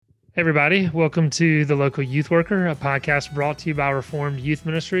Hey everybody, welcome to The Local Youth Worker, a podcast brought to you by Reformed Youth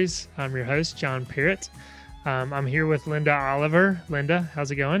Ministries. I'm your host, John Parrott. I'm here with Linda Oliver. Linda,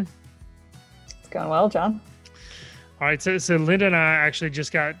 how's it going? It's going well, John. All right, so Linda and I actually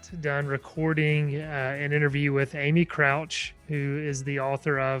just got done recording an interview with Amy Crouch, who is the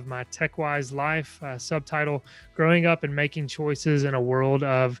author of My TechWise Life, subtitle, Growing Up and Making Choices in a World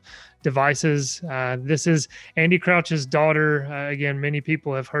of Devices. This is Andy Crouch's daughter. Again, many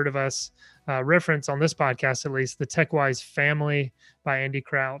people have heard of us reference on this podcast, at least, The TechWise Family by Andy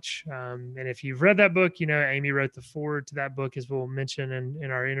Crouch. And if you've read that book, you know Amy wrote the foreword to that book, as we'll mention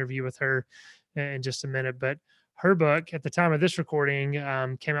in our interview with her in just a minute. But her book at the time of this recording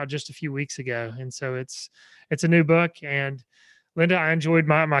came out just a few weeks ago. And so it's a new book. And Linda, I enjoyed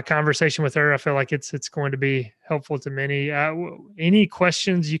my conversation with her. I feel like it's going to be helpful to many. Any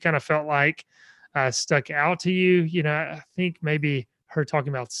questions you kind of felt like stuck out to you? You know, I think maybe her talking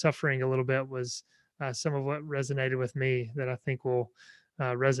about suffering a little bit was some of what resonated with me that I think will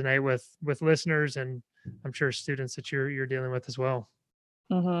resonate with listeners, and I'm sure students that you're dealing with as well.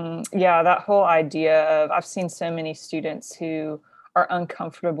 Mm-hmm. Yeah, that whole idea of I've seen so many students who are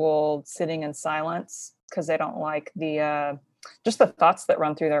uncomfortable sitting in silence because they don't like the just the thoughts that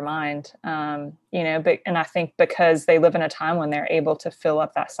run through their mind. And I think because they live in a time when they're able to fill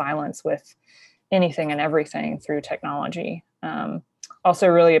up that silence with anything and everything through technology. Also,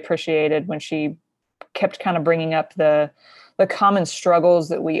 really appreciated when she kept kind of bringing up the common struggles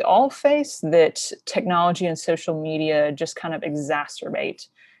that we all face that technology and social media just kind of exacerbate,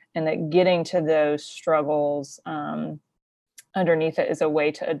 and that getting to those struggles underneath it is a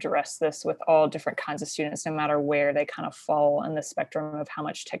way to address this with all different kinds of students, no matter where they kind of fall in the spectrum of how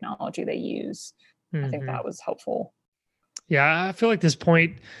much technology they use. I think that was helpful. Yeah, I feel like this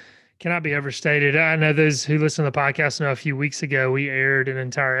point cannot be overstated. I know those who listen to the podcast know a few weeks ago, we aired an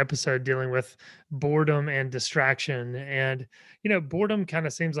entire episode dealing with boredom and distraction. And, you know, boredom kind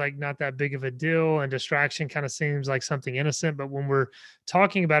of seems like not that big of a deal, and distraction kind of seems like something innocent. But when we're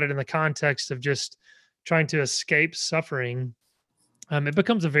talking about it in the context of just trying to escape suffering, it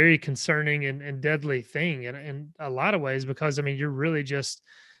becomes a very concerning and deadly thing in a lot of ways, because, I mean, you're really just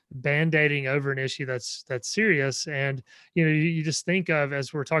band-aiding over an issue that's serious. And you just think of,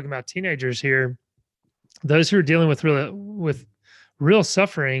 as we're talking about teenagers here, those who are dealing with real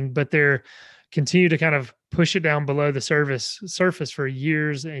suffering, but they're continue to kind of push it down below the surface for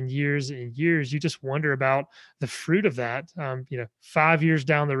years and years and years. You just wonder about the fruit of that, 5 years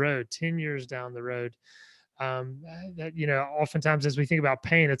down the road, 10 years down the road. That oftentimes as we think about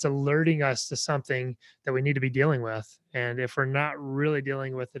pain, it's alerting us to something that we need to be dealing with, and if we're not really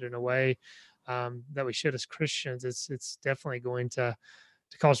dealing with it in a way that we should as Christians, it's definitely going to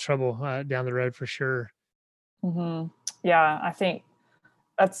cause trouble down the road for sure. Mm-hmm. Yeah, I think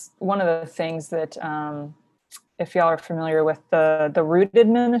that's one of the things that if y'all are familiar with the Rooted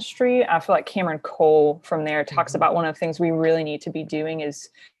ministry, I feel like Cameron Cole from there talks about one of the things we really need to be doing is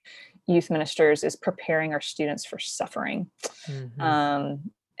youth ministers is preparing our students for suffering.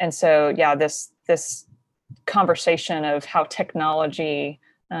 And so, yeah, this conversation of how technology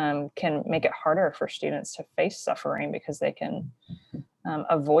can make it harder for students to face suffering because they can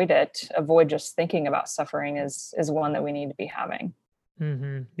avoid just thinking about suffering is one that we need to be having.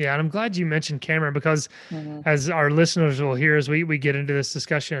 Yeah, and I'm glad you mentioned Cameron, because as our listeners will hear as we get into this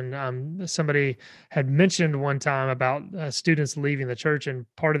discussion, somebody had mentioned one time about students leaving the church, and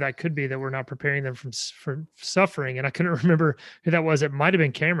part of that could be that we're not preparing them for suffering. And I couldn't remember who that was. It might have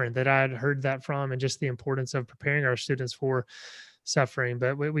been Cameron that I had heard that from, and just the importance of preparing our students for suffering.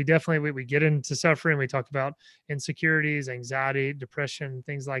 But we definitely we get into suffering. We talk about insecurities, anxiety, depression,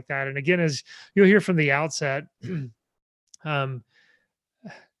 things like that. And again, as you'll hear from the outset,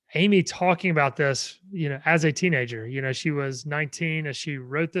 Amy talking about this, as a teenager. She was 19 as she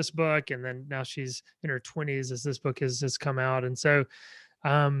wrote this book, and then now she's in her 20s as this book has come out. And so,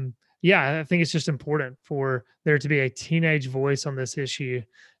 I think it's just important for there to be a teenage voice on this issue,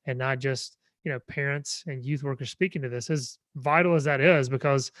 and not just parents and youth workers speaking to this, as vital as that is,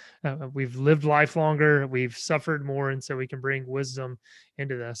 because we've lived life longer, we've suffered more, and so we can bring wisdom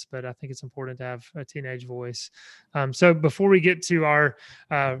into this. But I think it's important to have a teenage voice. So before we get to our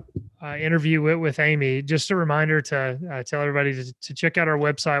interview with Amy, just a reminder to tell everybody to check out our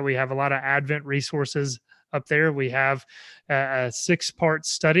website. We have a lot of Advent resources up there. We have a 6-part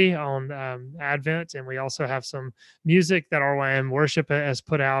study on Advent, and we also have some music that RYM Worship has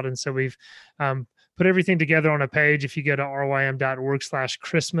put out. And so we've put put everything together on a page. If you go to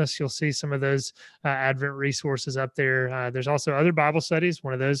rym.org/Christmas, you'll see some of those Advent resources up there. There's also other Bible studies.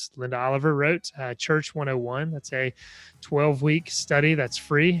 One of those Linda Oliver wrote, Church 101. That's a 12-week study that's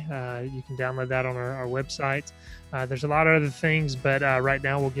free. You can download that on our website. There's a lot of other things, but right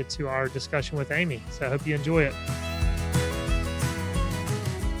now we'll get to our discussion with Amy. So I hope you enjoy it.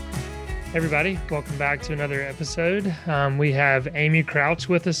 Hey everybody, welcome back to another episode. We have Amy Crouch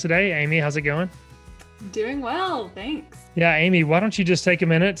with us today. Amy, how's it going? Doing well, thanks. Yeah, Amy, why don't you just take a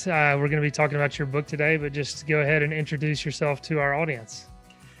minute? We're going to be talking about your book today, but just go ahead and introduce yourself to our audience.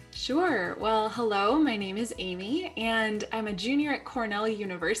 Sure. Well, hello, my name is Amy, and I'm a junior at Cornell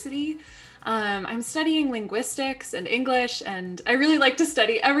University. I'm studying linguistics and English, and I really like to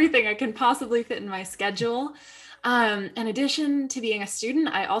study everything I can possibly fit in my schedule. In addition to being a student,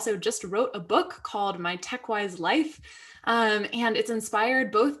 I also just wrote a book called My TechWise Life. And it's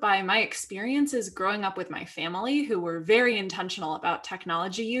inspired both by my experiences growing up with my family, who were very intentional about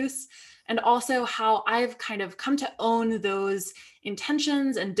technology use, and also how I've kind of come to own those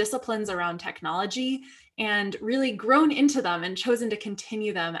intentions and disciplines around technology and really grown into them and chosen to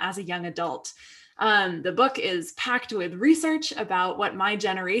continue them as a young adult. The book is packed with research about what my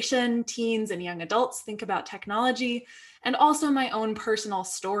generation, teens and young adults think about technology, and also my own personal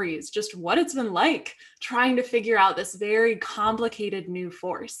stories, just what it's been like trying to figure out this very complicated new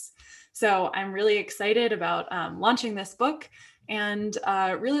force. So I'm really excited about launching this book and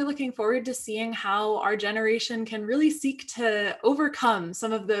really looking forward to seeing how our generation can really seek to overcome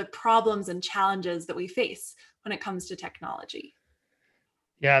some of the problems and challenges that we face when it comes to technology.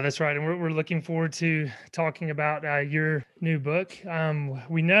 Yeah, that's right. And we're looking forward to talking about your new book.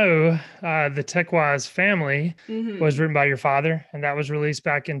 We know the TechWise Family was written by your father, and that was released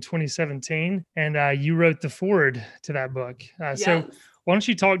back in 2017. And you wrote the foreword to that book. Yes. So why don't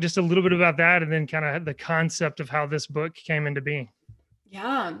you talk just a little bit about that and then kind of the concept of how this book came into being?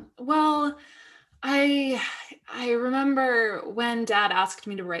 Yeah, well, I remember when Dad asked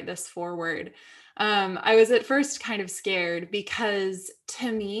me to write this foreword. I was at first kind of scared because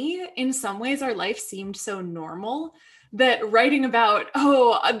to me, in some ways, our life seemed so normal that writing about,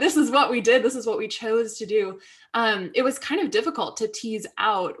 this is what we did, this is what we chose to do. It was kind of difficult to tease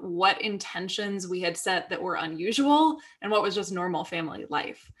out what intentions we had set that were unusual and what was just normal family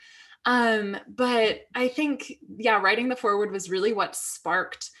life. But I think, writing the foreword was really what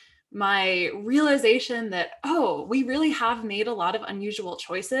sparked my realization that, we really have made a lot of unusual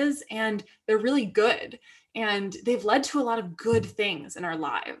choices and they're really good. And they've led to a lot of good things in our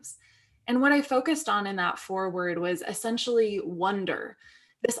lives. And what I focused on in that foreword was essentially wonder.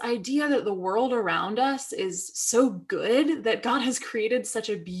 This idea that the world around us is so good, that God has created such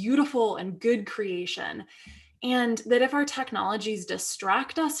a beautiful and good creation. And that if our technologies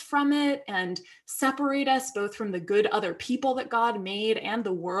distract us from it and separate us both from the good other people that God made and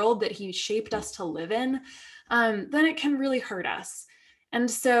the world that he shaped us to live in, then it can really hurt us. And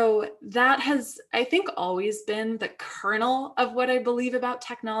so that has, I think, always been the kernel of what I believe about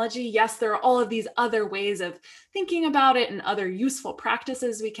technology. Yes, there are all of these other ways of thinking about it and other useful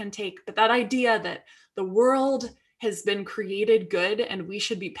practices we can take, but that idea that the world has been created good and we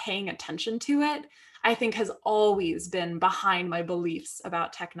should be paying attention to it, I think has always been behind my beliefs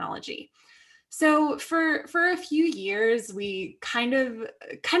about technology. So for a few years, we kind of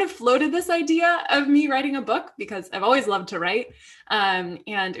floated this idea of me writing a book because I've always loved to write. And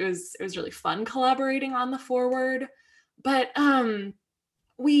it was really fun collaborating on the foreword. But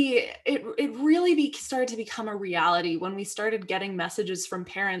it really started to become a reality when we started getting messages from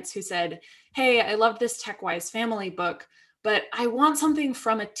parents who said, "Hey, I loved this TechWise Family book, but I want something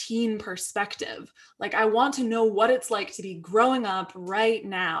from a teen perspective. Like, I want to know what it's like to be growing up right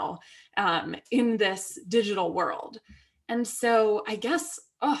now in this digital world." And so I guess,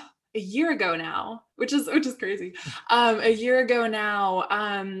 a year ago now, which is crazy. A year ago now,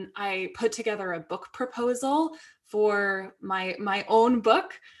 I put together a book proposal for my own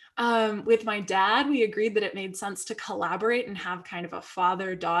book. With my dad, we agreed that it made sense to collaborate and have kind of a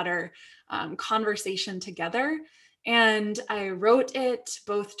father-daughter conversation together. And I wrote it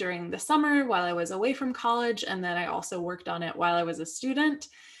both during the summer while I was away from college, and then I also worked on it while I was a student.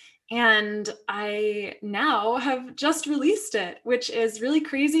 And I now have just released it, which is really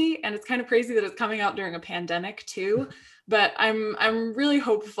crazy. And it's kind of crazy that it's coming out during a pandemic too. But I'm really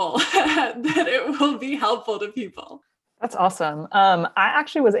hopeful that it will be helpful to people. That's awesome. I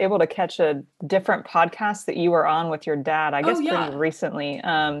actually was able to catch a different podcast that you were on with your dad, I guess pretty recently,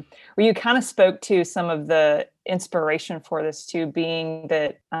 where you kind of spoke to some of the inspiration for this too, being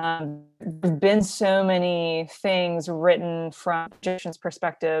that there's been so many things written from generation's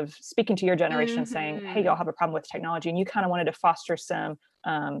perspective, speaking to your generation, saying, hey, y'all have a problem with technology, and you kind of wanted to foster some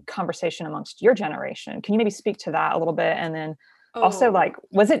conversation amongst your generation. Can you maybe speak to that a little bit? And then also, like,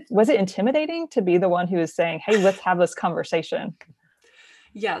 was it intimidating to be the one who was saying, hey, let's have this conversation?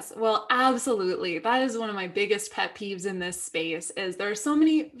 Yes, well, absolutely. That is one of my biggest pet peeves in this space, is there are so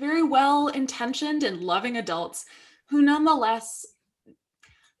many very well-intentioned and loving adults who nonetheless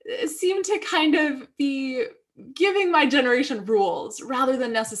seem to kind of be giving my generation rules rather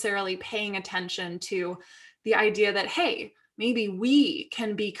than necessarily paying attention to the idea that, hey, maybe we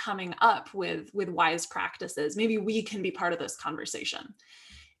can be coming up with wise practices. Maybe we can be part of this conversation.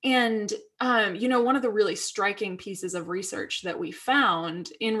 And, one of the really striking pieces of research that we found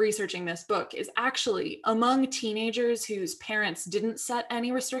in researching this book is actually among teenagers whose parents didn't set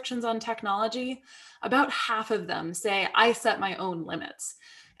any restrictions on technology, about half of them say, I set my own limits.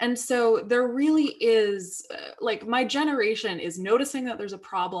 And so there really is, my generation is noticing that there's a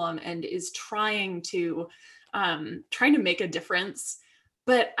problem and is trying to make a difference.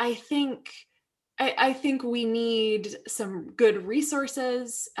 But I think we need some good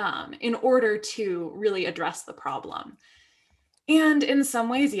resources in order to really address the problem. And in some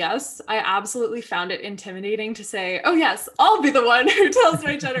ways, yes, I absolutely found it intimidating to say, oh yes, I'll be the one who tells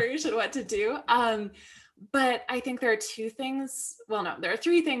my generation what to do. But I think there are three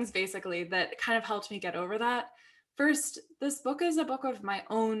things basically that kind of helped me get over that. First, this book is a book of my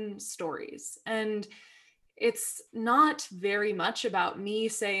own stories, and it's not very much about me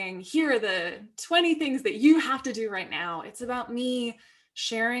saying, here are the 20 things that you have to do right now. It's about me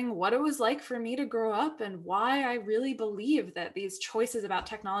sharing what it was like for me to grow up and why I really believe that these choices about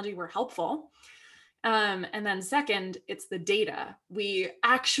technology were helpful. And then second, it's the data. We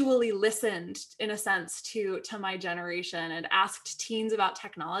actually listened, in a sense, to my generation and asked teens about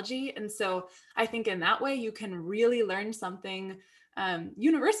technology. And so I think in that way, you can really learn something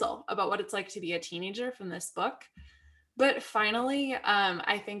universal about what it's like to be a teenager from this book. But finally,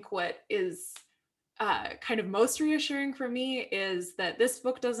 I think what is kind of most reassuring for me is that this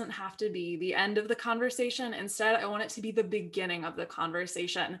book doesn't have to be the end of the conversation. Instead, I want it to be the beginning of the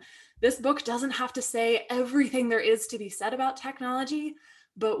conversation. This book doesn't have to say everything there is to be said about technology,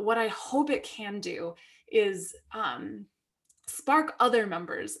 but what I hope it can do is spark other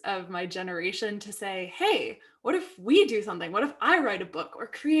members of my generation to say, hey, what if we do something? What if I write a book or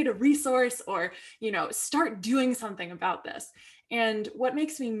create a resource or, start doing something about this? And what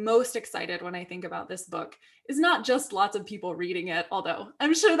makes me most excited when I think about this book is not just lots of people reading it, although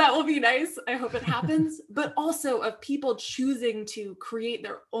I'm sure that will be nice. I hope it happens, but also of people choosing to create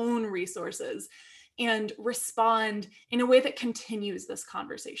their own resources and respond in a way that continues this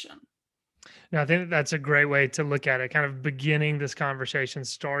conversation. No, I think that's a great way to look at it, kind of beginning this conversation,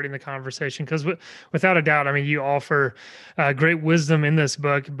 starting the conversation, because without a doubt, I mean, you offer great wisdom in this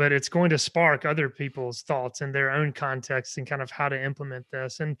book, but it's going to spark other people's thoughts in their own context and kind of how to implement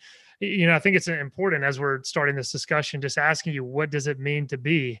this. And, I think it's important as we're starting this discussion, just asking you, what does it mean to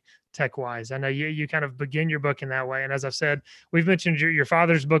be tech wise? I know you kind of begin your book in that way. And as I've said, we've mentioned your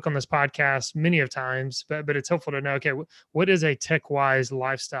father's book on this podcast many of times, but it's helpful to know, okay, what is a tech wise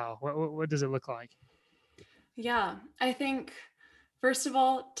lifestyle? What does it look like? Yeah, I think, first of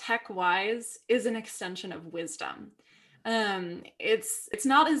all, tech wise is an extension of wisdom. It's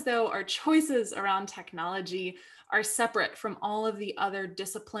not as though our choices around technology are separate from all of the other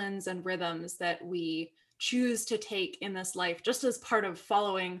disciplines and rhythms that we choose to take in this life, just as part of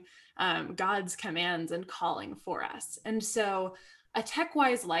following God's commands and calling for us. And so a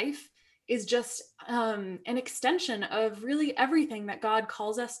tech-wise life is just an extension of really everything that God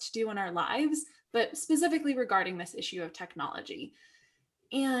calls us to do in our lives, but specifically regarding this issue of technology.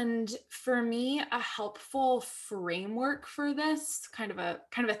 And for me, a helpful framework for this, kind of a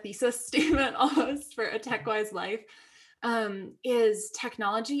thesis statement almost for a tech-wise life, is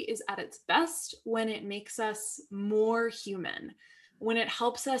technology is at its best when it makes us more human, when it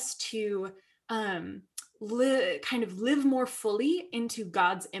helps us to live more fully into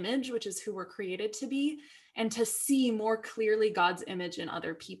God's image, which is who we're created to be, and to see more clearly God's image in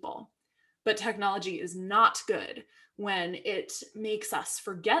other people. But technology is not good when it makes us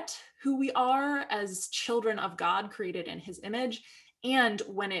forget who we are as children of God created in his image, and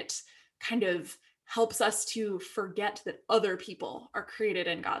when it kind of helps us to forget that other people are created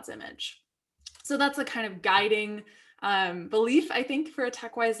in God's image. So that's a kind of guiding belief, I think, for a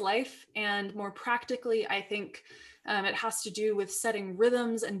tech-wise life. And more practically, I think It has to do with setting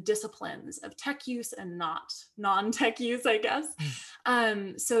rhythms and disciplines of tech use and not non-tech use, I guess,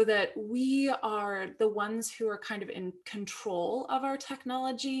 so that we are the ones who are kind of in control of our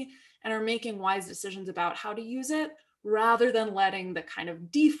technology and are making wise decisions about how to use it, rather than letting the kind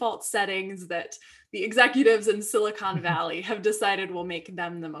of default settings that the executives in Silicon Valley have decided will make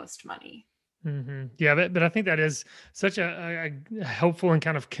them the most money. Yeah, but I think that is such a helpful and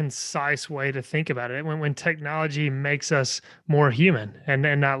kind of concise way to think about it. When technology makes us more human and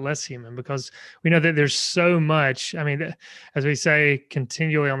not less human, because we know that there's so much. I mean, as we say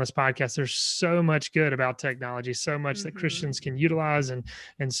continually on this podcast, there's so much good about technology, so much that Christians can utilize and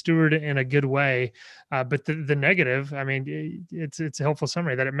steward in a good way. But the negative, I mean, it's a helpful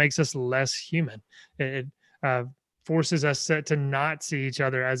summary that it makes us less human. It forces us to not see each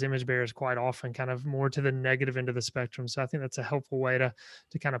other as image bearers quite often, kind of more to the negative end of the spectrum. So I think that's a helpful way to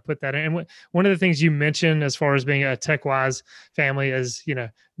kind of put that in. And one of the things you mentioned as far as being a tech wise family is,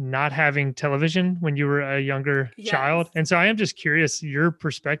 not having television when you were a younger child. And so I am just curious, your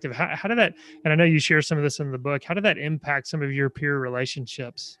perspective, how did that, and I know you share some of this in the book, how did that impact some of your peer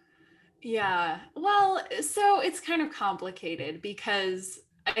relationships? Yeah, well, so it's kind of complicated because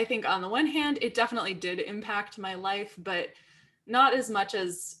I think on the one hand, it definitely did impact my life, but not as much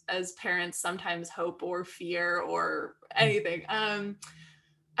as parents sometimes hope or fear or anything.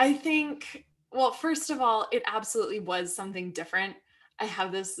 I think, well, first of all, it absolutely was something different. I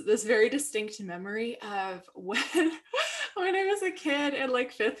have this very distinct memory of when I was a kid in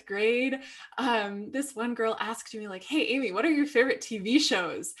like 5th grade. This one girl asked me like, "Hey, Amy, what are your favorite TV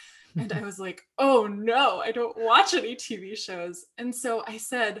shows?" And I was like, "Oh no, I don't watch any TV shows." And so I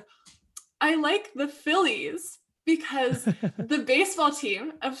said, "I like the Phillies because the baseball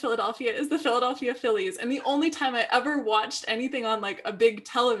team of Philadelphia is the Philadelphia Phillies. And the only time I ever watched anything on like a big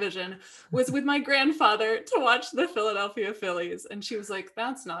television was with my grandfather to watch the Philadelphia Phillies." And she was like,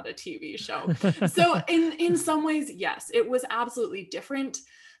 "That's not a TV show." So in some ways, yes, it was absolutely different.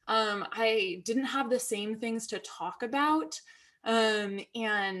 I didn't have the same things to talk about. And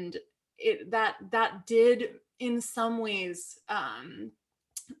that did in some ways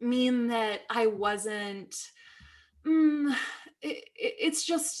mean that I wasn't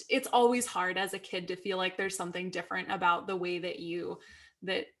it's always hard as a kid to feel like there's something different about the way that you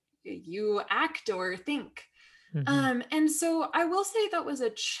act or think. And so I will say that was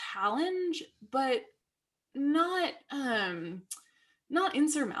a challenge, but not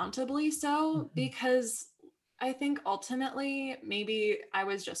insurmountably so, because I think ultimately maybe I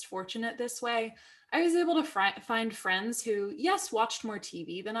was just fortunate this way. I was able to find friends who, yes, watched more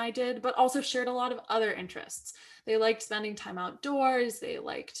TV than I did, but also shared a lot of other interests. They liked spending time outdoors. They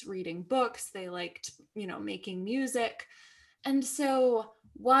liked reading books. They liked, making music. And so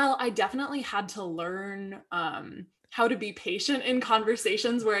while I definitely had to learn how to be patient in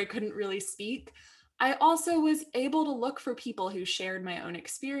conversations where I couldn't really speak, I also was able to look for people who shared my own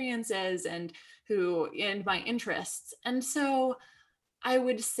experiences and my interests. And so I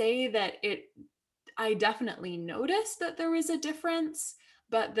would say that I definitely noticed that there was a difference,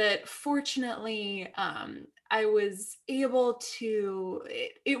 but that fortunately, I was able to,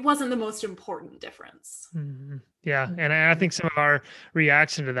 it wasn't the most important difference. Yeah. And I think some of our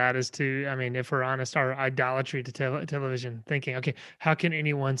reaction to that is I mean, if we're honest, our idolatry to television, thinking, okay, how can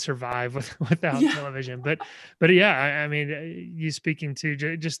anyone survive without television? But yeah, I mean, you speaking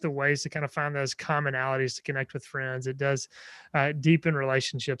to just the ways to kind of find those commonalities to connect with friends, it does deepen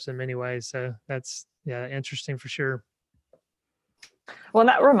relationships in many ways. So that's, interesting for sure. Well,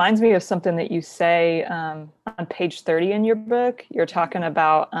 that reminds me of something that you say on page 30 in your book. You're talking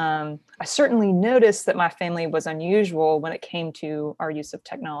about, I certainly noticed that my family was unusual when it came to our use of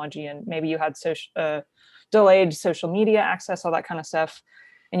technology, and maybe you had delayed social media access, all that kind of stuff.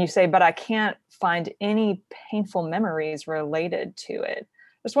 And you say, but I can't find any painful memories related to it.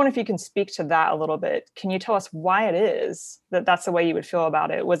 I just wonder if you can speak to that a little bit. Can you tell us why it is that that's the way you would feel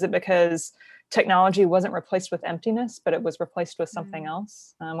about it? Was it because technology wasn't replaced with emptiness, but it was replaced with something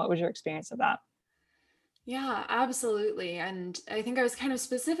else? What was your experience of that? Yeah, absolutely. And I think I was kind of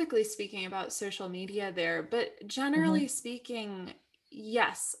specifically speaking about social media there, but generally speaking,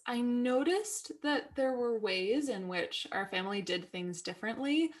 yes, I noticed that there were ways in which our family did things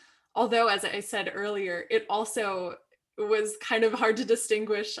differently. Although, as I said earlier, it also was kind of hard to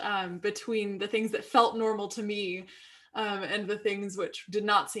distinguish between the things that felt normal to me and the things which did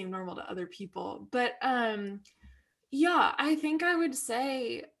not seem normal to other people. But yeah, I think I would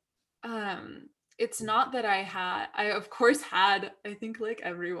say it's not that I of course had, I think like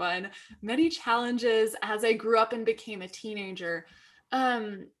everyone, many challenges as I grew up and became a teenager.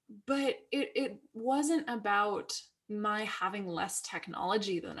 But it wasn't about my having less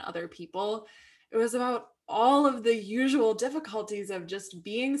technology than other people. It was about all of the usual difficulties of just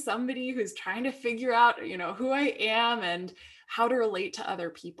being somebody who's trying to figure out, who I am and how to relate to other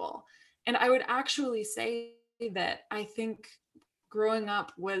people. And I would actually say that I think growing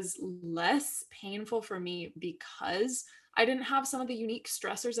up was less painful for me because I didn't have some of the unique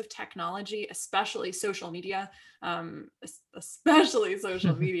stressors of technology, especially social media, especially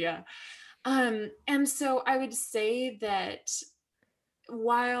social media. And so I would say that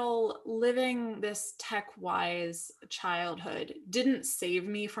while living this tech-wise childhood didn't save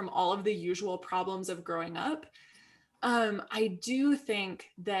me from all of the usual problems of growing up, I do think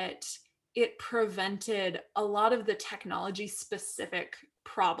that it prevented a lot of the technology specific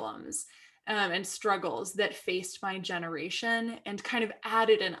problems and struggles that faced my generation and kind of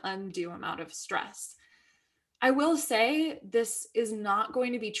added an undue amount of stress. I will say this is not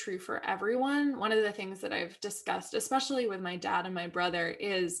going to be true for everyone. One of the things that I've discussed, especially with my dad and my brother,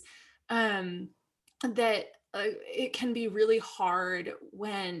 is that it can be really hard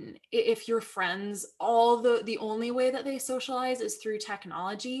when if your friends all the only way that they socialize is through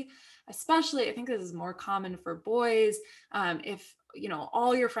technology. Especially, I think this is more common for boys. If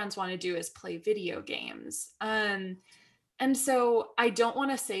all your friends want to do is play video games, and so I don't want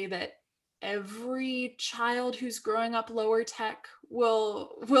to say that every child who's growing up lower tech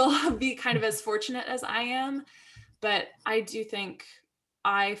will be kind of as fortunate as I am, but I do think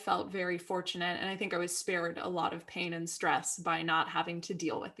I felt very fortunate, and I think I was spared a lot of pain and stress by not having to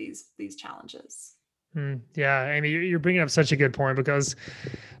deal with these challenges. Yeah, Amy, you're bringing up such a good point because,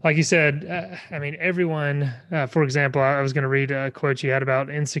 like you said, I mean, everyone, for example, I was going to read a quote you had about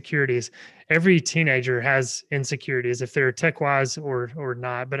insecurities. Every teenager has insecurities, if they're tech wise or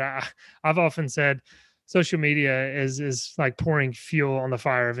not. But I've often said social media is like pouring fuel on the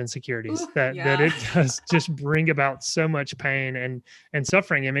fire of insecurities. Ooh, That yeah. it does just bring about so much pain and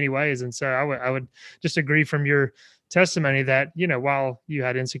suffering in many ways. And so I would just agree from your testimony that, while you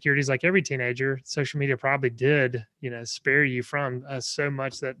had insecurities like every teenager, social media probably did, spare you from so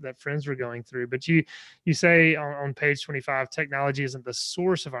much that friends were going through. But you say on page 25, technology isn't the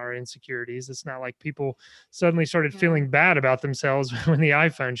source of our insecurities. It's not like people suddenly started Yeah. feeling bad about themselves when the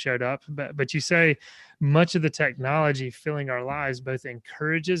iPhone showed up. But you say much of the technology filling our lives both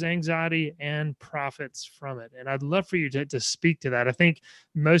encourages anxiety and profits from it. And I'd love for you to speak to that. I think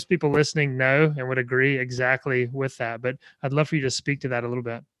most people listening know and would agree exactly with that, but I'd love for you to speak to that a little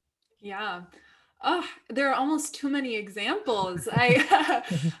bit. Yeah. Oh, there are almost too many examples.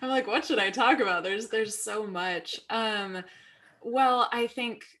 I'm like, what should I talk about? There's so much. Well, I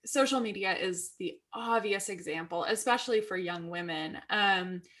think social media is the obvious example, especially for young women.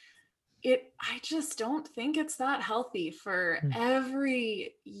 I just don't think it's that healthy for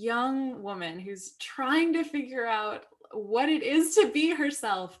every young woman who's trying to figure out what it is to be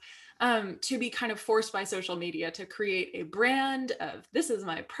herself, to be kind of forced by social media to create a brand of this is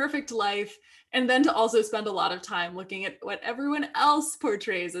my perfect life, and then to also spend a lot of time looking at what everyone else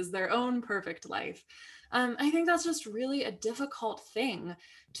portrays as their own perfect life. I think that's just really a difficult thing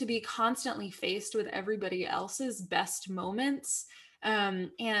to be constantly faced with everybody else's best moments,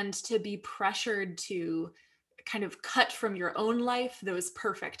 and to be pressured to kind of cut from your own life those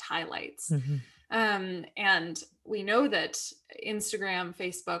perfect highlights. And we know that Instagram,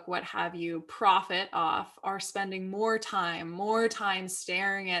 Facebook, what have you, profit off are spending more time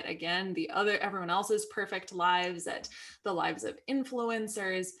staring at, again, everyone else's perfect lives, at the lives of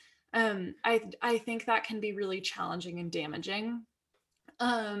influencers. I think that can be really challenging and damaging.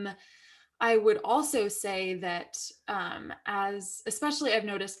 I would also say that, especially I've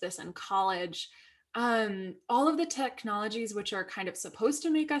noticed this in college, all of the technologies which are kind of supposed to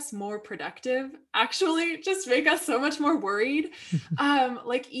make us more productive actually just make us so much more worried.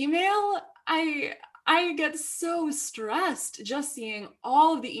 Like email, I get so stressed just seeing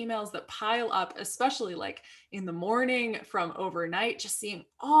all of the emails that pile up, especially like in the morning from overnight, just seeing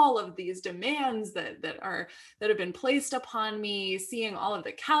all of these demands that have been placed upon me, seeing all of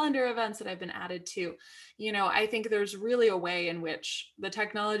the calendar events that I've been added to. I think there's really a way in which the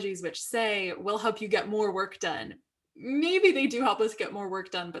technologies which say will help you get more work done, maybe they do help us get more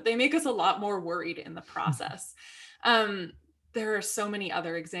work done, but they make us a lot more worried in the process. There are so many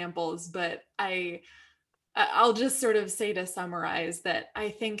other examples, but I'll just sort of say, to summarize, that I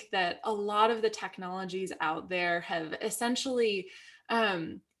think that a lot of the technologies out there have essentially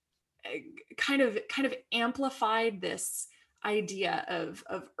kind of amplified this idea of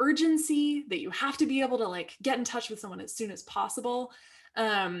urgency, that you have to be able to like get in touch with someone as soon as possible.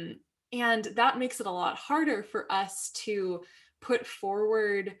 And that makes it a lot harder for us to put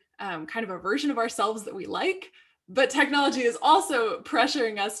forward kind of a version of ourselves that we like, but technology is also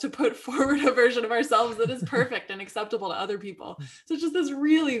pressuring us to put forward a version of ourselves that is perfect and acceptable to other people. So it's just this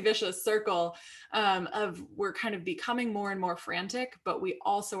really vicious circle of we're kind of becoming more and more frantic, but we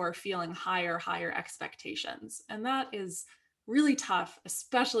also are feeling higher expectations. And that is really tough,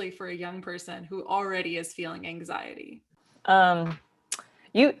 especially for a young person who already is feeling anxiety.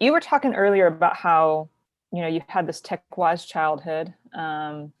 You were talking earlier about how, you had this tech-wise childhood,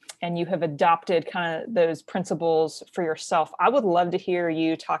 and you have adopted kind of those principles for yourself. I would love to hear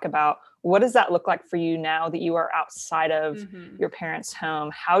you talk about what does that look like for you now that you are outside of your parents'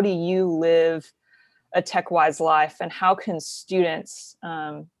 home? How do you live a tech-wise life, and how can students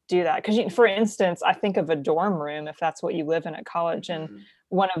do that? Because, for instance, I think of a dorm room, if that's what you live in at college, and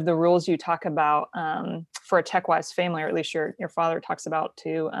one of the rules you talk about for a tech-wise family, or at least your father talks about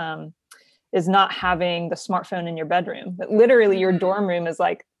too, is not having the smartphone in your bedroom. But literally, your dorm room is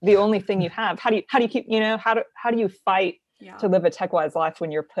like the only thing you have. How do you keep, how do you fight to live a tech-wise life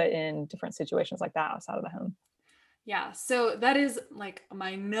when you're put in different situations like that outside of the home? Yeah, so that is like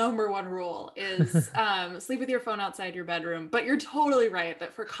my number one rule is sleep with your phone outside your bedroom. But you're totally right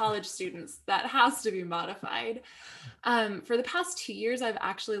that for college students, that has to be modified. For the past 2 years, I've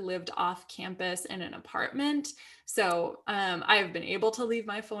actually lived off campus in an apartment. So I have been able to leave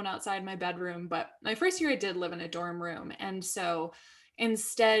my phone outside my bedroom. But my first year, I did live in a dorm room. And so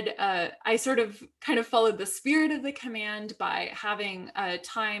instead, I sort of kind of followed the spirit of the command by having a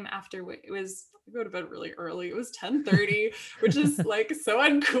time after it was go to bed really early. It was 10:30, which is like so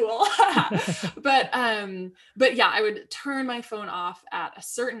uncool. But yeah, I would turn my phone off at a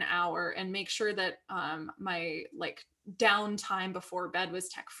certain hour and make sure that my like downtime before bed was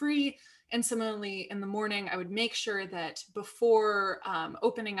tech free. And similarly, in the morning, I would make sure that before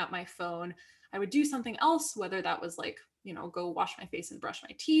opening up my phone, I would do something else, whether that was like, go wash my face and brush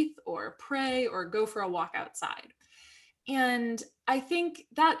my teeth, or pray, or go for a walk outside. And I think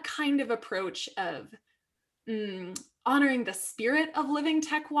that kind of approach of honoring the spirit of living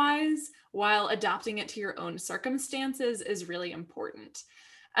tech-wise while adapting it to your own circumstances is really important.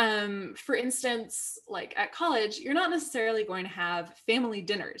 For instance, like at college, you're not necessarily going to have family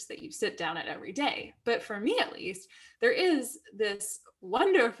dinners that you sit down at every day. But for me, at least, there is this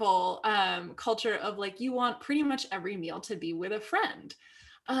wonderful culture of like, you want pretty much every meal to be with a friend.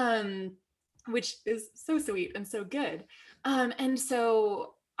 Which is so sweet and so good. And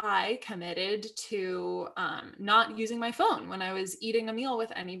so I committed to not using my phone when I was eating a meal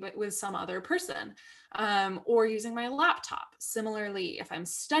with some other person, or using my laptop. Similarly, if I'm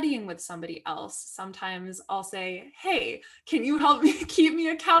studying with somebody else, sometimes I'll say, "Hey, can you help me keep me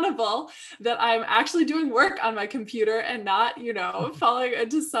accountable that I'm actually doing work on my computer and not, falling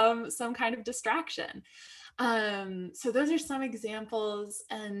into some kind of distraction?" So those are some examples.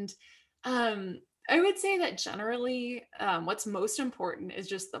 And I would say that generally what's most important is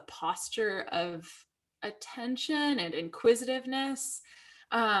just the posture of attention and inquisitiveness.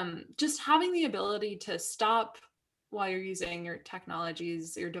 Just having the ability to stop while you're using your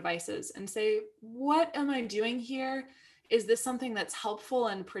technologies, your devices, and say, what am I doing here? Is this something that's helpful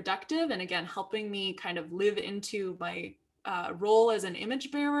and productive? And again, helping me kind of live into my role as an image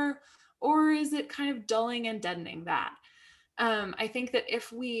bearer? Or is it kind of dulling and deadening that? I think that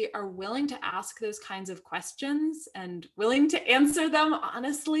if we are willing to ask those kinds of questions and willing to answer them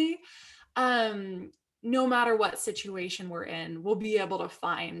honestly, no matter what situation we're in, we'll be able to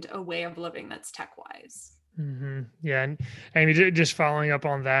find a way of living that's tech-wise. Mm-hmm. Yeah, and Amy, just following up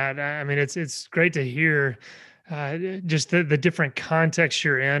on that, I mean, it's great to hear just the different context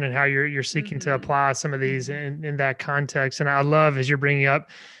you're in and how you're seeking to apply some of these in that context. And I love as you're bringing up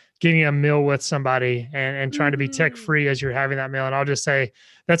getting a meal with somebody and trying to be tech free as you're having that meal. And I'll just say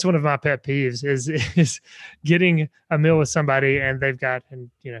that's one of my pet peeves is getting a meal with somebody and they've got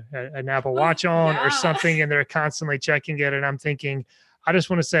an Apple Watch on or something, and they're constantly checking it. And I'm thinking, I just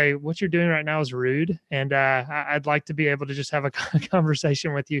want to say what you're doing right now is rude. And I'd like to be able to just have a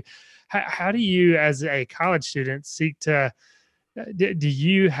conversation with you. How do you, as a college student, seek to, do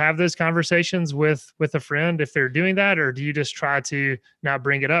you have those conversations with a friend if they're doing that, or do you just try to not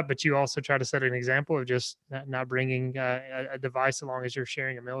bring it up, but you also try to set an example of just not bringing a device along as you're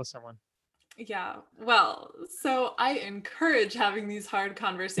sharing a meal with someone? Yeah, well, so I encourage having these hard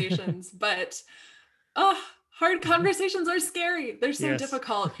conversations, but hard conversations are scary. They're so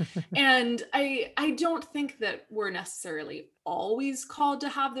difficult. And I don't think that we're necessarily always called to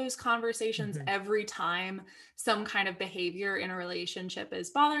have those conversations every time some kind of behavior in a relationship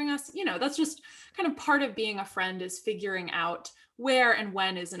is bothering us. That's just kind of part of being a friend, is figuring out where and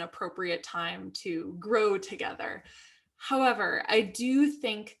when is an appropriate time to grow together. However, I do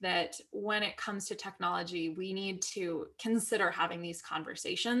think that when it comes to technology, we need to consider having these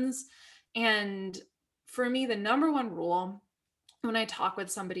conversations. And for me, the number one rule when I talk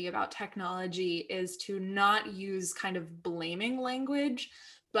with somebody about technology is to not use kind of blaming language,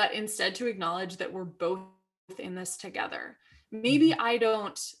 but instead to acknowledge that we're both in this together. Maybe I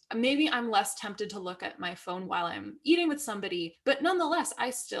don't, maybe I'm less tempted to look at my phone while I'm eating with somebody, but nonetheless, I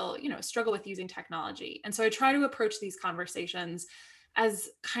still, struggle with using technology. And so I try to approach these conversations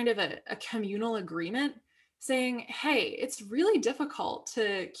as kind of a communal agreement, saying, hey, it's really difficult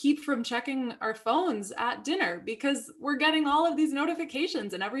to keep from checking our phones at dinner because we're getting all of these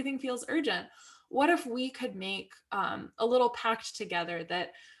notifications and everything feels urgent. What if we could make a little pact together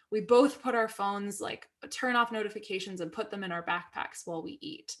that we both put our phones, like turn off notifications and put them in our backpacks while we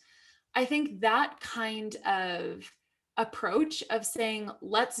eat? I think that kind of approach of saying,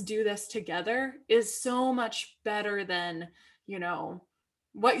 let's do this together is so much better than,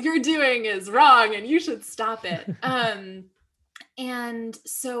 what you're doing is wrong and you should stop it. And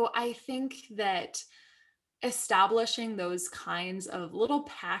so I think that establishing those kinds of little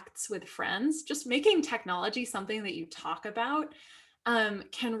pacts with friends, just making technology something that you talk about,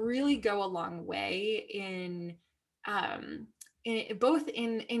 can really go a long way both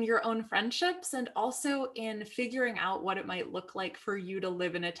in your own friendships and also in figuring out what it might look like for you to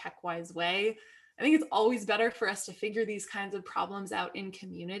live in a tech-wise way. I think it's always better for us to figure these kinds of problems out in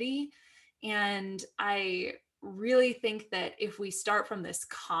community. And I really think that if we start from this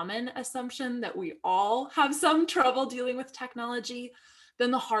common assumption that we all have some trouble dealing with technology, then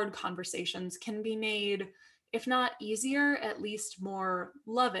the hard conversations can be made, if not easier, at least more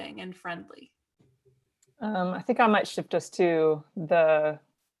loving and friendly. I think I might shift us to the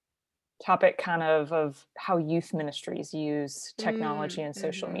topic of how youth ministries use technology and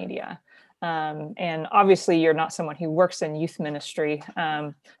social media. And obviously you're not someone who works in youth ministry,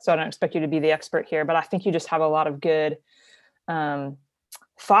 so I don't expect you to be the expert here, but I think you just have a lot of good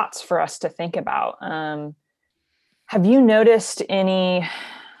thoughts for us to think about. Have you noticed any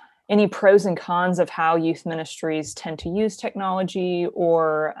pros and cons of how youth ministries tend to use technology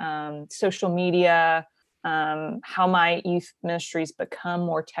or social media? How might youth ministries become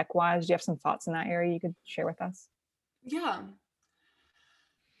more tech-wise? Do you have some thoughts in that area you could share with us? Yeah.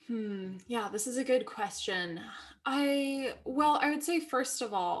 Yeah, this is a good question. I would say, first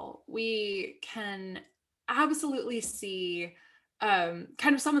of all, we can absolutely see kind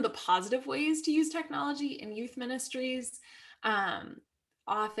of some of the positive ways to use technology in youth ministries.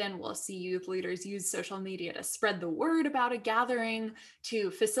 Often we'll see youth leaders use social media to spread the word about a gathering,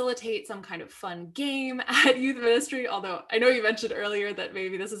 to facilitate some kind of fun game at youth ministry. Although I know you mentioned earlier that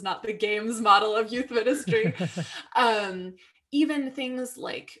maybe this is not the games model of youth ministry. Even things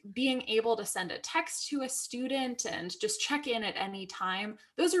like being able to send a text to a student and just check in at any time,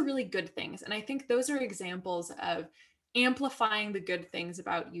 those are really good things. And I think those are examples of amplifying the good things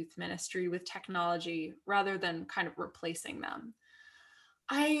about youth ministry with technology rather than kind of replacing them.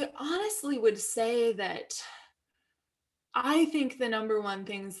 I honestly would say that I think the number one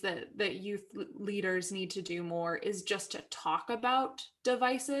things that youth leaders need to do more is just to talk about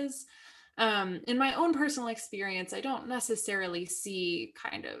devices. In my own personal experience, I don't necessarily see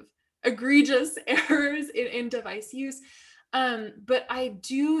kind of egregious errors in device use. But I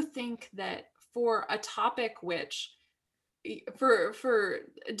do think that for a topic which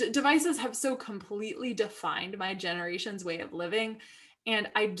devices have so completely defined my generation's way of living, and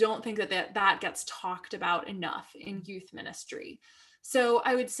I don't think that gets talked about enough in youth ministry. So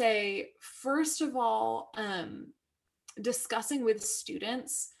I would say, first of all, discussing with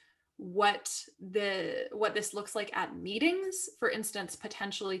students what this looks like at meetings. For instance,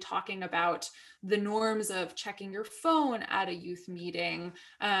 potentially talking about the norms of checking your phone at a youth meeting,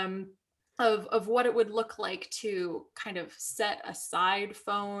 of what it would look like to kind of set aside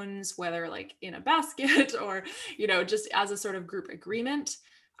phones, whether like in a basket or, just as a sort of group agreement,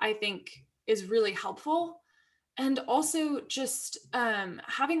 I think is really helpful. And also just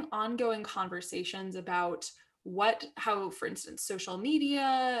having ongoing conversations about how, for instance, social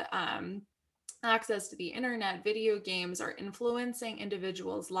media, access to the internet, video games are influencing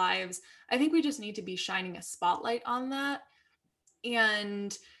individuals' lives. I think we just need to be shining a spotlight on that.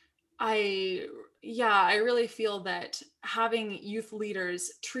 And I really feel that having youth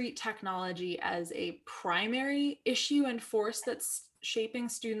leaders treat technology as a primary issue and force that's shaping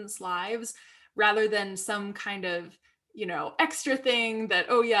students' lives rather than some kind of, extra thing that,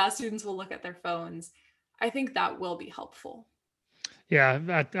 oh yeah, students will look at their phones. I think that will be helpful.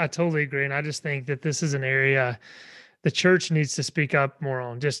 Yeah, I totally agree. And I just think that this is an area the church needs to speak up more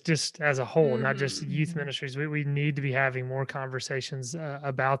on, just as a whole, not just youth Mhm. ministries. We need to be having more conversations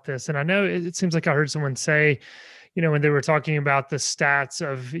about this. And I know it seems like I heard someone say, when they were talking about the stats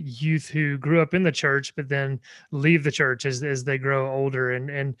of youth who grew up in the church, but then leave the church as they grow older.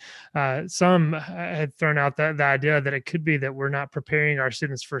 And some had thrown out the idea that it could be that we're not preparing our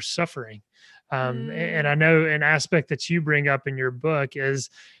students for suffering. And I Mm, know an aspect that you bring up in your book is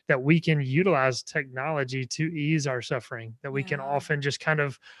that we can utilize technology to ease our suffering, that we can yeah. often just kind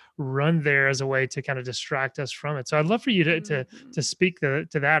of run there as a way to kind of distract us from it. So I'd love for you to Mhm. speak to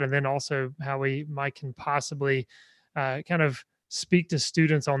that, and then also how we might can possibly kind of speak to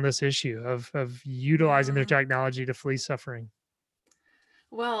students on this issue of utilizing their Yeah. technology to flee suffering.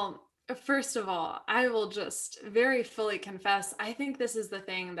 Well, first of all, I will just very fully confess, I think this is the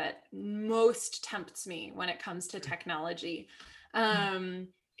thing that most tempts me when it comes to technology,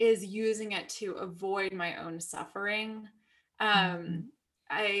 um, is using it to avoid my own suffering. Mhm.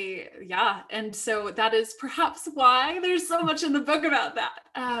 Yeah, and so that is perhaps why there's so much in the book about that.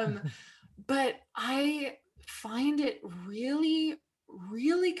 But I find it really,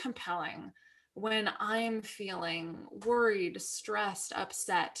 really compelling when I'm feeling worried, stressed,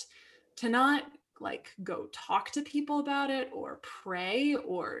 upset to not like go talk to people about it or pray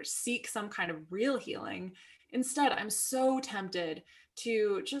or seek some kind of real healing. Instead, I'm so tempted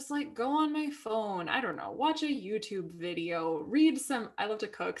to just like go on my phone, I don't know, watch a YouTube video, read some, I love to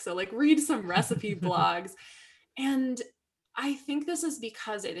cook, so like read some recipe blogs. And I think this is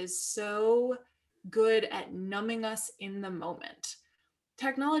because it is so good at numbing us in the moment.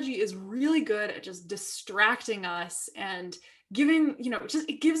 Technology is really good at just distracting us and giving, just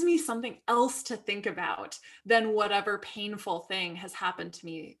it gives me something else to think about than whatever painful thing has happened to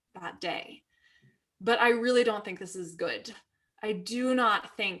me that day. But I really don't think this is good. I do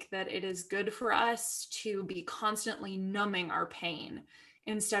not think that it is good for us to be constantly numbing our pain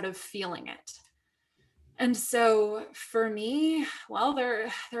instead of feeling it. And so for me, well,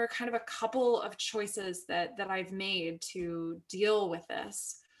 there are kind of a couple of choices that I've made to deal with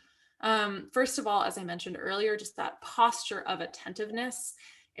this. First of all, as I mentioned earlier, just that posture of attentiveness.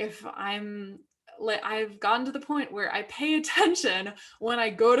 If I'm I've gotten to the point where I pay attention when I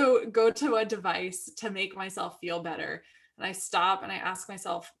go to a device to make myself feel better. And I stop and I ask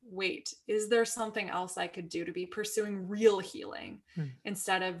myself, wait, is there something else I could do to be pursuing real healing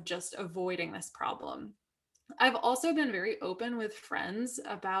instead of just avoiding this problem? I've also been very open with friends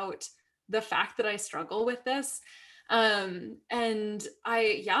about the fact that I struggle with this. And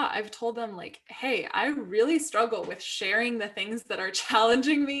I've told them like, hey, I really struggle with sharing the things that are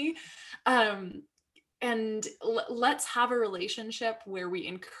challenging me. Um, and let's have a relationship where we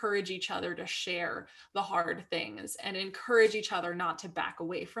encourage each other to share the hard things and encourage each other not to back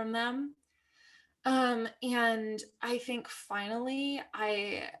away from them. And I think finally,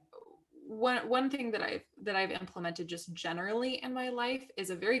 I one thing that I've implemented just generally in my life is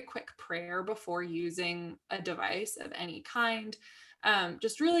a very quick prayer before using a device of any kind.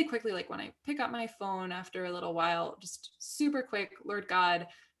 Just really quickly, like when I pick up my phone after a little while, just super quick, Lord God,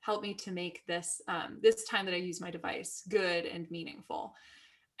 help me to make this time that I use my device good and meaningful.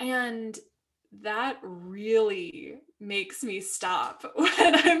 And that really makes me stop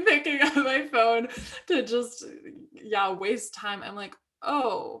when I'm picking up my phone to just, yeah, waste time. I'm like,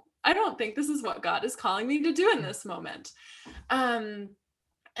 oh, I don't think this is what God is calling me to do in this moment. Um,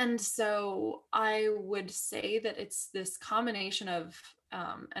 and so I would say that it's this combination of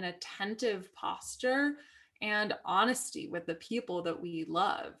an attentive posture and honesty with the people that we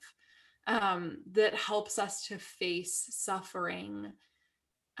love that helps us to face suffering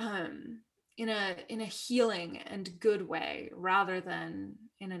um, in a healing and good way rather than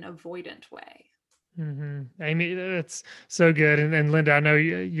in an avoidant way. Amy, that's so good. And Linda, I know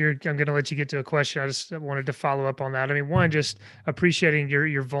I'm going to let you get to a question. I just wanted to follow up on that. I mean, one, just appreciating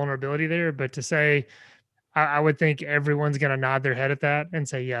your vulnerability there, but to say, I would think everyone's going to nod their head at that and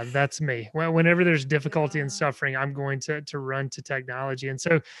say, "Yeah, that's me." Well, whenever there's difficulty and Yeah. suffering, I'm going to run to technology. And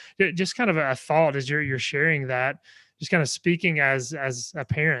so, just kind of a thought as you're sharing that, just kind of speaking as a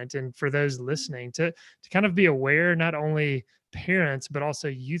parent, and for those listening, to kind of be aware, not only parents but also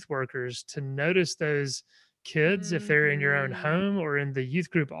youth workers, to notice those kids if they're in your own Mhm. home or in the youth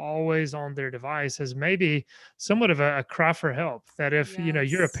group always on their device as maybe somewhat of a cry for help. That if you're a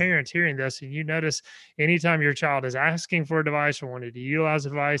Yes. parent hearing this and you notice anytime your child is asking for a device or wanting to utilize a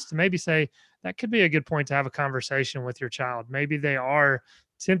device, to maybe say that could be a good point to have a conversation with your child. Maybe they are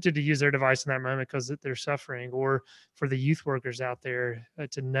tempted to use their device in that moment because they're suffering, or for the youth workers out there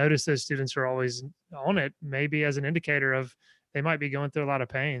to notice those students are always on it, maybe as an indicator of they might be going through a lot of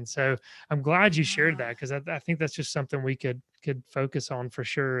pain. So I'm glad you shared Yeah. that, because I think that's just something we could focus on for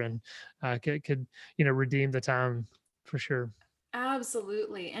sure, and could redeem the time for sure.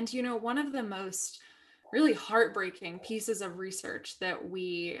 Absolutely. And one of the most really heartbreaking pieces of research that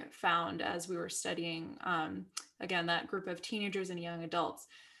we found as we were studying, again, that group of teenagers and young adults,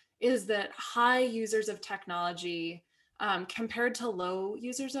 is that high users of technology, compared to low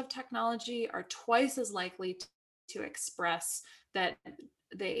users of technology, are twice as likely to express that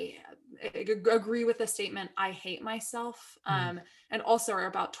they agree with the statement, "I hate myself," Mm, and also are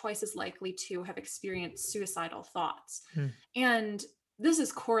about twice as likely to have experienced suicidal thoughts. mm, And this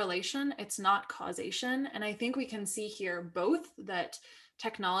is correlation, it's not causation. And I think we can see here both that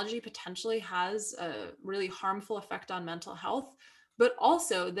technology potentially has a really harmful effect on mental health, but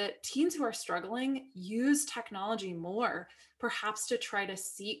also that teens who are struggling use technology more, perhaps to try to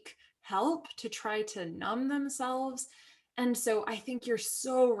seek help, to try to numb themselves. And so I think you're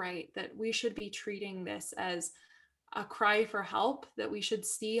so right that we should be treating this as a cry for help, that we should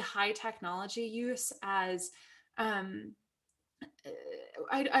see high technology use as um,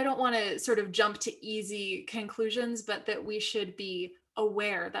 I don't want to sort of jump to easy conclusions, but that we should be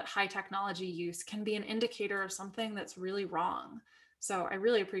aware that high technology use can be an indicator of something that's really wrong. So I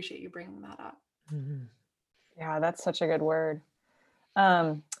really appreciate you bringing that up. mhm. Yeah, that's such a good word.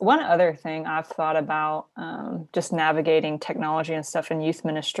 One other thing I've thought about, just navigating technology and stuff in youth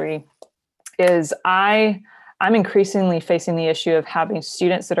ministry, is I'm increasingly facing the issue of having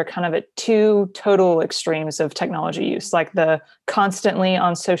students that are kind of at two total extremes of technology use, like the constantly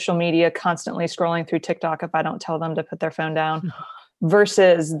on social media, constantly scrolling through TikTok if I don't tell them to put their phone down,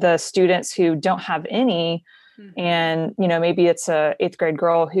 versus the students who don't have any. Mhm. And maybe it's a eighth grade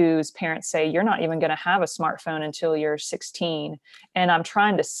girl whose parents say you're not even going to have a smartphone until you're 16. And I'm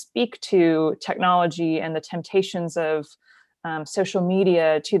trying to speak to technology and the temptations of social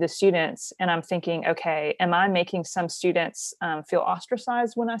media to the students, and I'm thinking, okay, am I making some students feel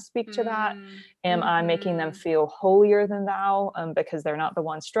ostracized when I speak to that? Mm. Am I making them Mhm. feel holier than thou, because they're not the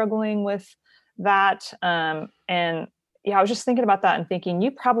ones struggling with that? And yeah, I was just thinking about that and thinking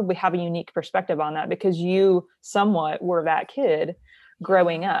you probably have a unique perspective on that because you somewhat were that kid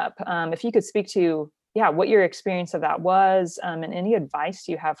growing Yeah. up. If you could speak to, yeah, what your experience of that was, and any advice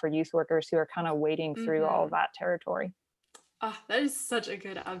you have for youth workers who are kind of wading through all of Mhm. that territory. Ah, that is such a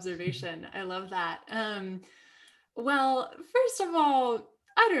good observation. I love that. Well, first of all,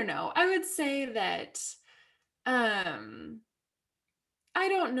 I don't know. I would say that um I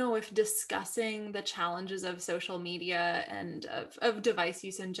don't know if discussing the challenges of social media and of device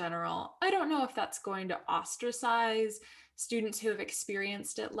use in general, I don't know if that's going to ostracize students who have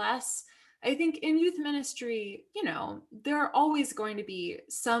experienced it less. I think in youth ministry, there are always going to be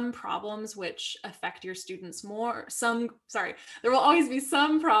some problems which affect your students more. There will always be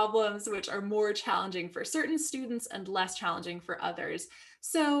some problems which are more challenging for certain students and less challenging for others.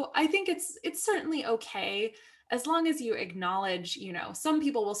 So I think it's certainly okay as long as you acknowledge, some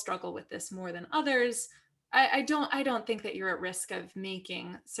people will struggle with this more than others. I don't think that you're at risk of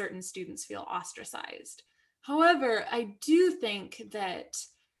making certain students feel ostracized. However, I do think that,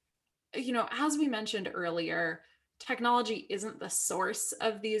 as we mentioned earlier, technology isn't the source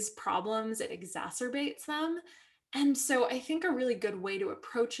of these problems, it exacerbates them. And so I think a really good way to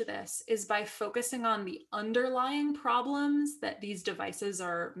approach this is by focusing on the underlying problems that these devices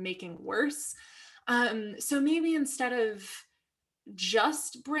are making worse. So maybe instead of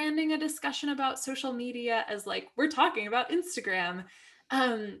just branding a discussion about social media as like we're talking about Instagram,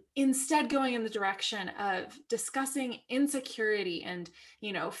 instead going in the direction of discussing insecurity and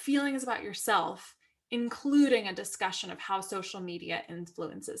feelings about yourself, including a discussion of how social media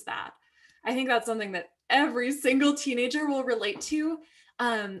influences that. I think that's something that every single teenager will relate to,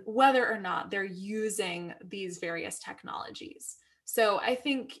 whether or not they're using these various technologies. So I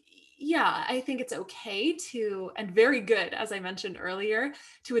think it's okay to, and very good, as I mentioned earlier,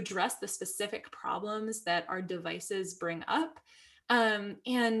 to address the specific problems that our devices bring up,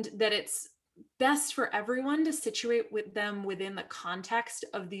 and that it's best for everyone to situate with them within the context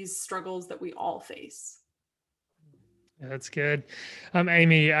of these struggles that we all face. Yeah, that's good.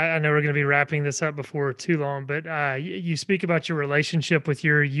 Amy, I know we're going to be wrapping this up before too long, but you speak about your relationship with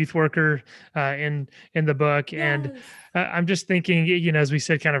your youth worker in the book, and Yes. I'm just thinking, as we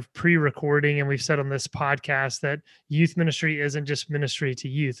said, kind of pre-recording, and we've said on this podcast that youth ministry isn't just ministry to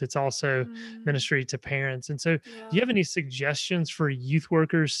youth; it's also Mm, ministry to parents. And so, do you yeah. have any suggestions for youth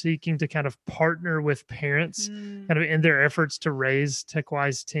workers seeking to kind of partner with parents, Mm, kind of in their efforts to raise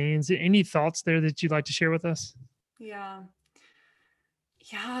tech-wise teens? Any thoughts there that you'd like to share with us? yeah.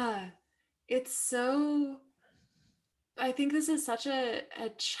 Yeah. It's so I think this is such a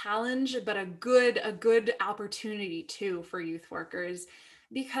challenge, but a good opportunity too for youth workers,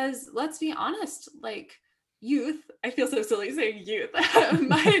 because let's be honest, like youth, I feel so silly saying youth,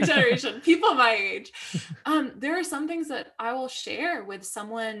 my generation, people my age, there are some things that I will share with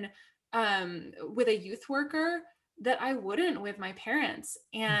someone, with a youth worker that I wouldn't with my parents.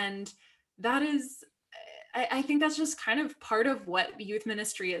 And that is, I think that's just kind of part of what youth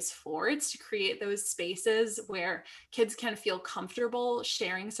ministry is for. It's to create those spaces where kids can feel comfortable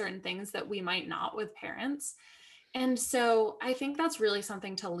sharing certain things that we might not with parents. And so I think that's really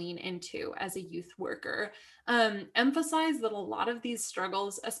something to lean into as a youth worker. Emphasize that a lot of these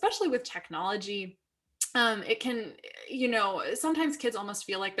struggles, especially with technology, it can, sometimes kids almost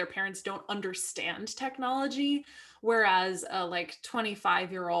feel like their parents don't understand technology, whereas a like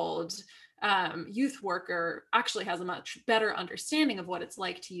 25-year-old youth worker actually has a much better understanding of what it's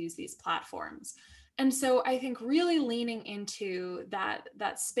like to use these platforms. And so I think really leaning into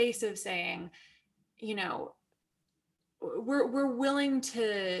that space of saying, we're willing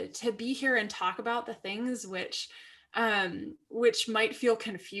to be here and talk about the things which might feel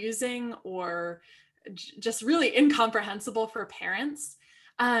confusing or just really incomprehensible for parents.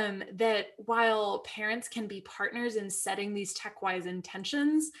 That while parents can be partners in setting these tech-wise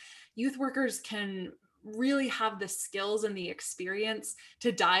intentions, youth workers can really have the skills and the experience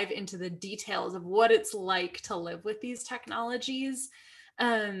to dive into the details of what it's like to live with these technologies.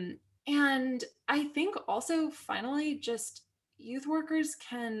 And I think also, finally, just youth workers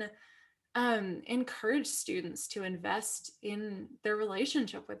can encourage students to invest in their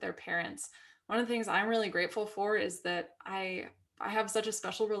relationship with their parents. One of the things I'm really grateful for is that I have such a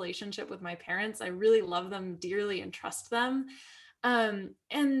special relationship with my parents. I really love them dearly and trust them.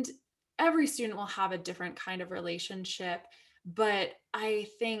 And every student will have a different kind of relationship, but I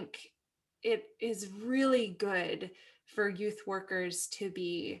think it is really good for youth workers to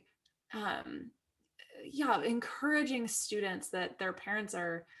be encouraging students that their parents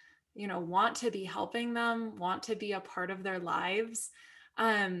are, want to be helping them, want to be a part of their lives.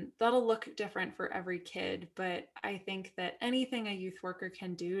 That'll look different for every kid, but I think that anything a youth worker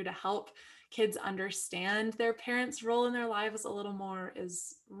can do to help kids understand their parents' role in their lives a little more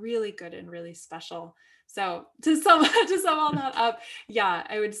is really good and really special. So to sum all that up,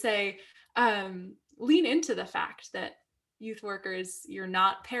 I would say lean into the fact that youth workers, you're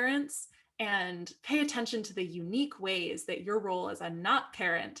not parents, and pay attention to the unique ways that your role as a not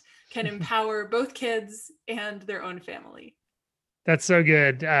parent can empower both kids and their own family. That's so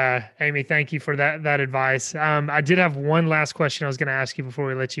good. Amy, thank you for that advice. I did have one last question I was going to ask you before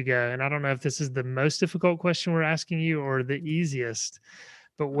we let you go. And I don't know if this is the most difficult question we're asking you or the easiest,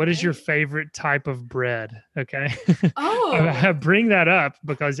 but what is your favorite type of bread? Okay. Oh, I bring that up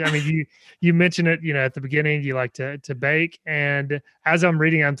because you mentioned it, at the beginning, you like to bake. And as I'm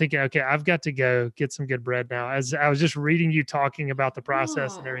reading, I'm thinking, okay, I've got to go get some good bread now, as I was just reading you talking about the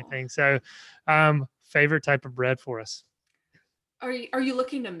process and everything. So, favorite type of bread for us. Are you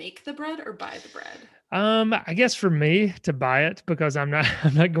looking to make the bread or buy the bread? I guess for me to buy it, because I'm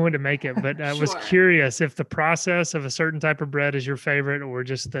not going to make it, but I was Sure. curious if the process of a certain type of bread is your favorite, or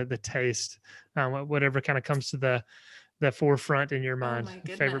just the taste, whatever kind of comes to the forefront in your mind. Oh my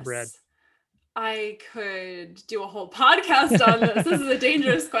goodness. Favorite bread. I could do a whole podcast on this. This is a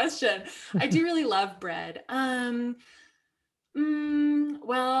dangerous question. I do really love bread.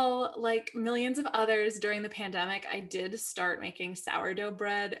 Well, like millions of others during the pandemic, I did start making sourdough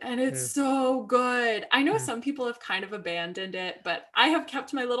bread, and it's so good. I know some people have kind of abandoned it, but I have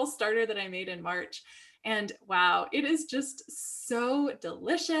kept my little starter that I made in March. And wow, it is just so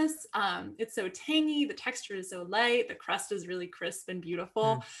delicious. It's so tangy. The texture is so light. The crust is really crisp and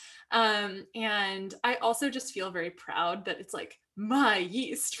beautiful. And I also just feel very proud that it's like my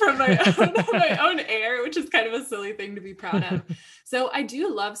yeast from my own air, which is kind of a silly thing to be proud of. So I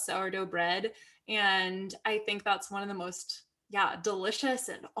do love sourdough bread. And I think that's one of the most delicious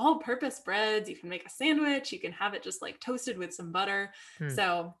and all-purpose breads. You can make a sandwich. You can have it just like toasted with some butter.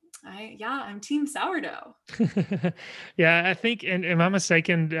 So I'm team sourdough. Yeah, I think, and am I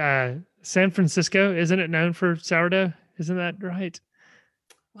mistaken? San Francisco, isn't it known for sourdough? Isn't that right?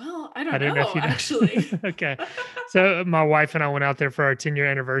 Well, I don't know if actually. Okay. So my wife and I went out there for our 10-year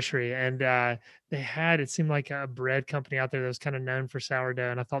anniversary, and they had, it seemed like a bread company out there that was kind of known for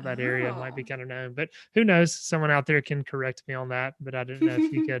sourdough. And I thought that area might be kind of known, but who knows? Someone out there can correct me on that, but I didn't know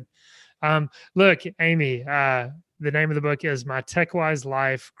if you could. Look, Amy, the name of the book is My Tech-Wise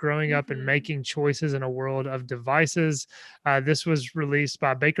Life, Growing Up and Making Choices in a World of Devices. This was released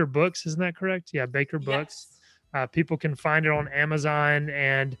by Baker Books. Isn't that correct? Yeah, Baker Books. People can find it on Amazon.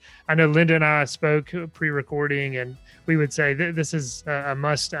 And I know Linda and I spoke pre-recording, and we would say this is a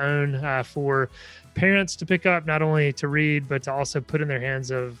must own for parents to pick up, not only to read, but to also put in their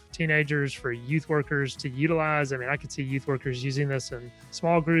hands of teenagers, for youth workers to utilize. I mean, I could see youth workers using this in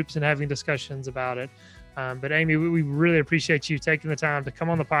small groups and having discussions about it. But Amy, we really appreciate you taking the time to come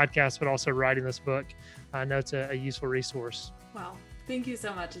on the podcast, but also writing this book. I know it's a useful resource. Wow. Thank you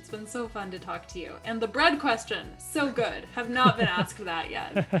so much. It's been so fun to talk to you. And the bread question, so good. Have not been asked that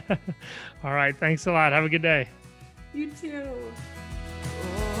yet. All right. Thanks a lot. Have a good day. You too.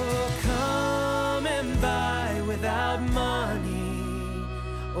 Oh, come and buy without money.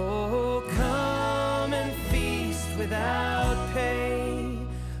 Oh, come and feast without pay.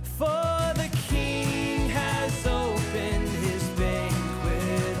 For the King has opened his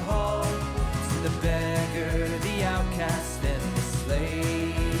banquet hall to the beggar, the outcast, and the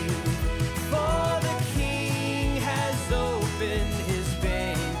slave. For the King has opened his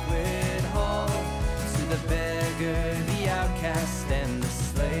banquet hall to the beggar,